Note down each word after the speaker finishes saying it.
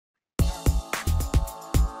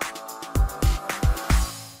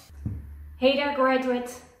Hey there,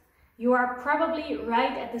 graduate. You are probably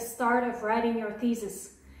right at the start of writing your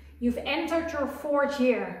thesis. You've entered your fourth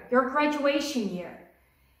year, your graduation year.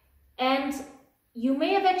 And you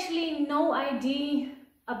may have actually no idea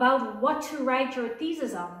about what to write your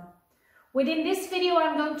thesis on. Within this video,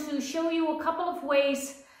 I'm going to show you a couple of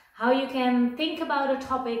ways how you can think about a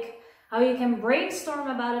topic, how you can brainstorm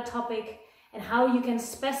about a topic, and how you can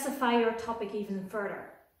specify your topic even further.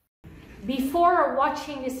 Before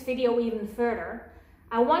watching this video even further,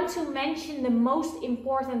 I want to mention the most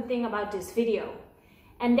important thing about this video.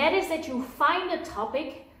 And that is that you find a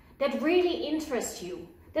topic that really interests you,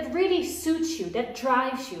 that really suits you, that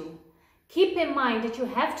drives you. Keep in mind that you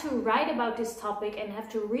have to write about this topic and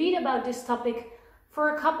have to read about this topic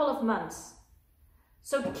for a couple of months.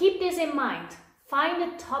 So keep this in mind. Find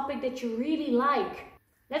a topic that you really like.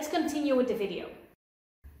 Let's continue with the video.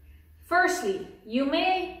 Firstly, you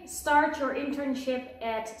may start your internship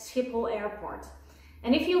at Schiphol Airport.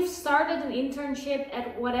 And if you've started an internship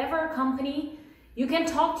at whatever company, you can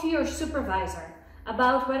talk to your supervisor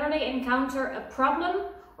about whether they encounter a problem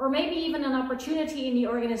or maybe even an opportunity in the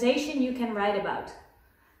organization you can write about.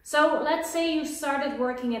 So let's say you started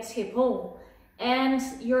working at Schiphol and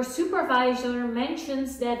your supervisor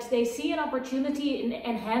mentions that they see an opportunity in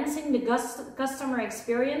enhancing the customer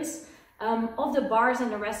experience of the bars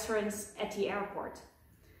and the restaurants at the airport.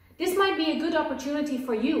 This might be a good opportunity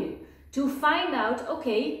for you to find out,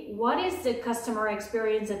 okay, what is the customer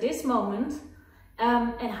experience at this moment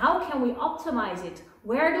and how can we optimize it?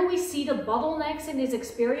 Where do we see the bottlenecks in this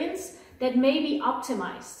experience that may be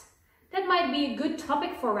optimized? That might be a good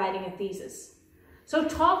topic for writing a thesis. So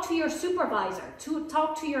talk to your supervisor,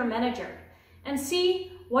 talk to your manager and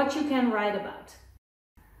see what you can write about.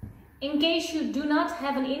 In case you do not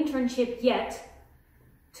have an internship yet,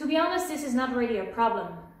 to be honest, this is not really a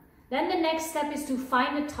problem. Then the next step is to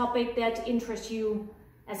find a topic that interests you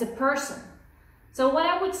as a person. So what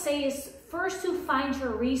I would say is first to find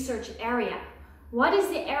your research area. What is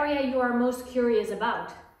the area you are most curious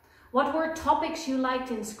about? What were topics you liked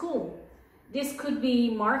in school? This could be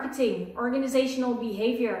marketing, organizational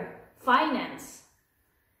behavior, finance.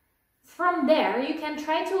 From there, you can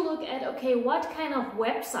try to look at, okay, what kind of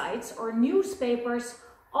websites or newspapers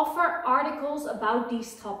offer articles about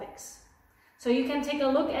these topics. So you can take a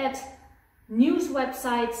look at news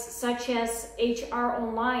websites such as HR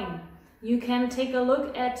Online. You can take a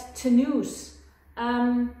look at TNews.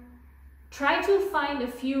 Try to find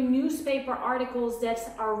a few newspaper articles that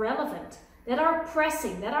are relevant, that are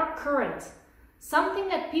pressing, that are current. Something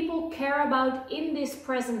that people care about in this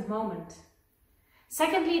present moment.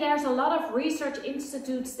 Secondly, there's a lot of research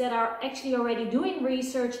institutes that are actually already doing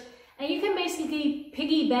research and you can basically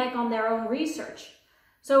piggyback on their own research.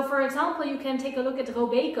 So for example, you can take a look at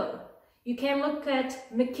Robeco. You can look at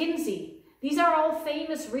McKinsey. These are all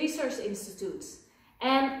famous research institutes.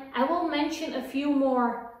 And I will mention a few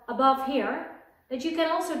more above here that you can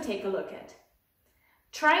also take a look at.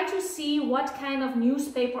 Try to see what kind of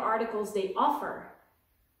newspaper articles they offer.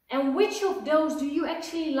 And which of those do you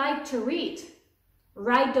actually like to read?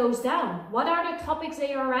 Write those down. What are the topics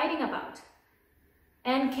they are writing about?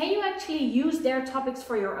 And can you actually use their topics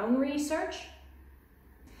for your own research?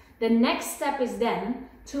 The next step is then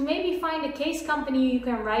to maybe find a case company you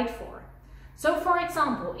can write for. So for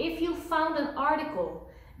example, if you found an article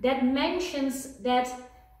that mentions that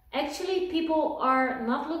actually people are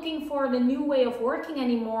not looking for the new way of working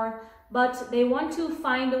anymore, but they want to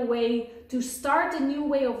find a way to start a new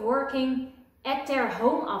way of working at their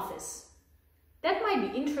home office. That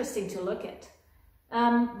might be interesting to look at.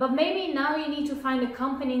 But maybe now you need to find a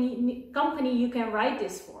company you can write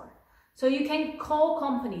this for. So you can call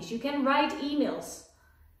companies, you can write emails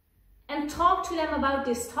and talk to them about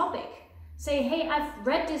this topic. Say, hey, I've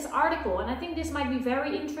read this article and I think this might be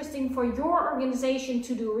very interesting for your organization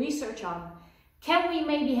to do research on. Can we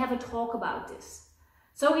maybe have a talk about this?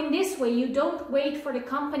 So in this way, you don't wait for the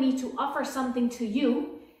company to offer something to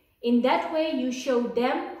you. In that way, you show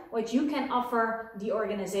them what you can offer the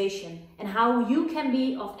organization and how you can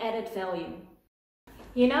be of added value.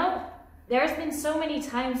 You know, there's been so many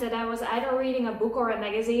times that I was either reading a book or a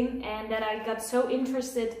magazine and that I got so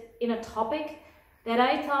interested in a topic that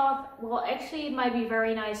I thought, well, actually it might be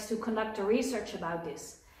very nice to conduct a research about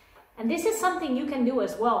this. And this is something you can do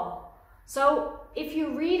as well. So if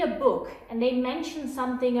you read a book and they mention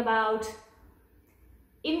something about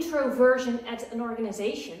introversion at an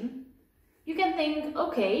organization, you can think,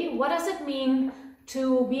 okay, what does it mean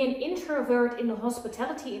to be an introvert in the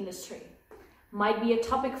hospitality industry? Might be a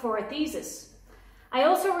topic for a thesis. I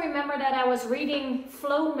also remember that I was reading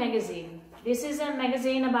Flow magazine. This is a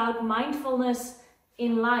magazine about mindfulness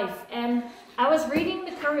in life. And I was reading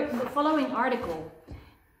the following article.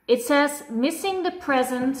 It says, missing the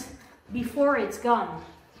present before it's gone.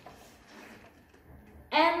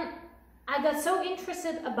 And I got so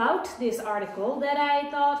interested about this article that I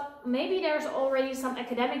thought maybe there's already some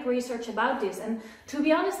academic research about this. And to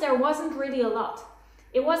be honest, there wasn't really a lot.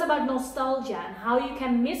 It was about nostalgia and how you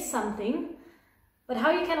can miss something, but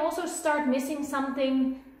how you can also start missing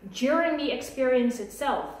something during the experience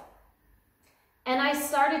itself. And I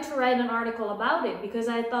started to write an article about it because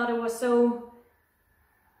I thought it was so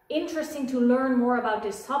interesting to learn more about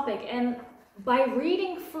this topic. And by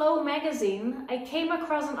reading Flow magazine, I came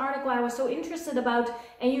across an article I was so interested about,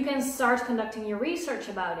 and you can start conducting your research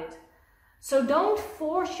about it. So don't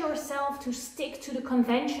force yourself to stick to the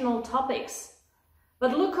conventional topics,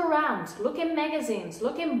 but look around, look in magazines,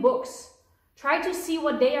 look in books, try to see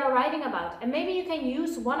what they are writing about, and maybe you can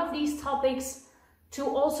use one of these topics to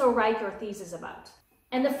also write your thesis about.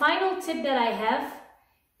 And the final tip that I have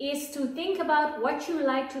is to think about what you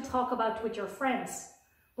like to talk about with your friends.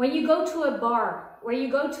 When you go to a bar, where you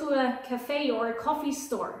go to a cafe or a coffee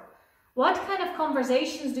store, what kind of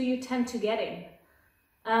conversations do you tend to get in?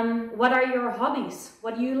 What are your hobbies?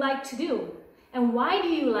 What do you like to do? And why do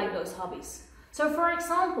you like those hobbies? So for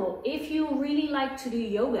example, if you really like to do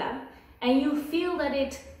yoga and you feel that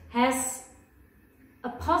it has a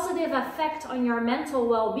positive effect on your mental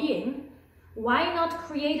well-being, why not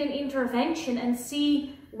create an intervention and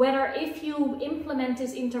see whether if you implement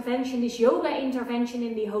this intervention, this yoga intervention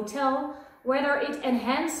in the hotel, whether it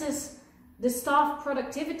enhances the staff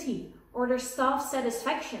productivity or the staff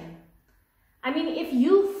satisfaction. I mean, if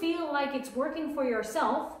you feel like it's working for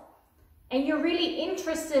yourself and you're really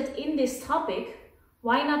interested in this topic,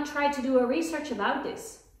 why not try to do a research about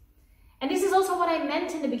this? And this is also what I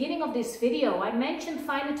meant in the beginning of this video. I mentioned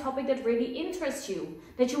find a topic that really interests you,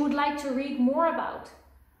 that you would like to read more about.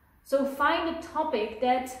 So find a topic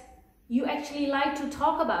that you actually like to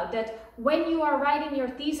talk about, that when you are writing your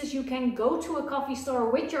thesis, you can go to a coffee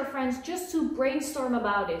store with your friends just to brainstorm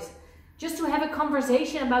about it, just to have a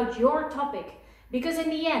conversation about your topic. Because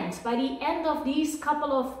in the end, by the end of these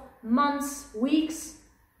couple of months, weeks,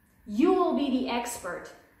 you will be the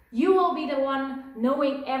expert. You will be the one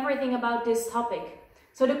knowing everything about this topic.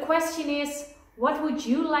 So the question is, what would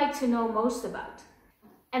you like to know most about?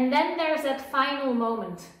 And then there's that final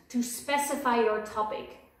moment to specify your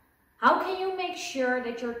topic. How can you make sure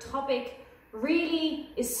that your topic really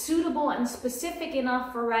is suitable and specific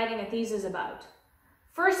enough for writing a thesis about?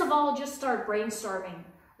 First of all, just start brainstorming.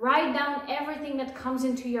 Write down everything that comes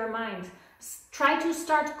into your mind. Try to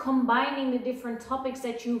start combining the different topics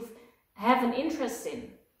that you have an interest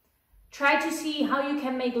in. Try to see how you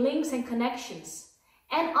can make links and connections.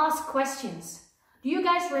 And ask questions. Do you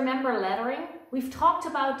guys remember lettering? We've talked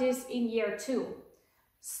about this in year 2.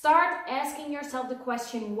 Start asking yourself the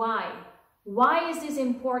question, why? Why is this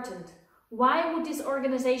important? Why would this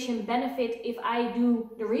organization benefit if I do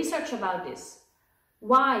the research about this?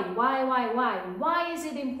 Why? Why is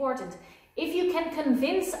it important? If you can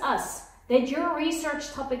convince us that your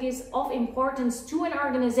research topic is of importance to an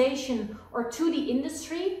organization or to the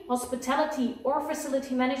industry, hospitality or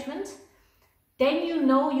facility management, then you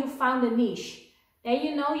know you found a niche. Then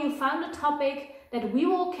you know you found a topic that we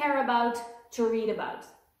will care about to read about.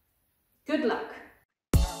 Good luck!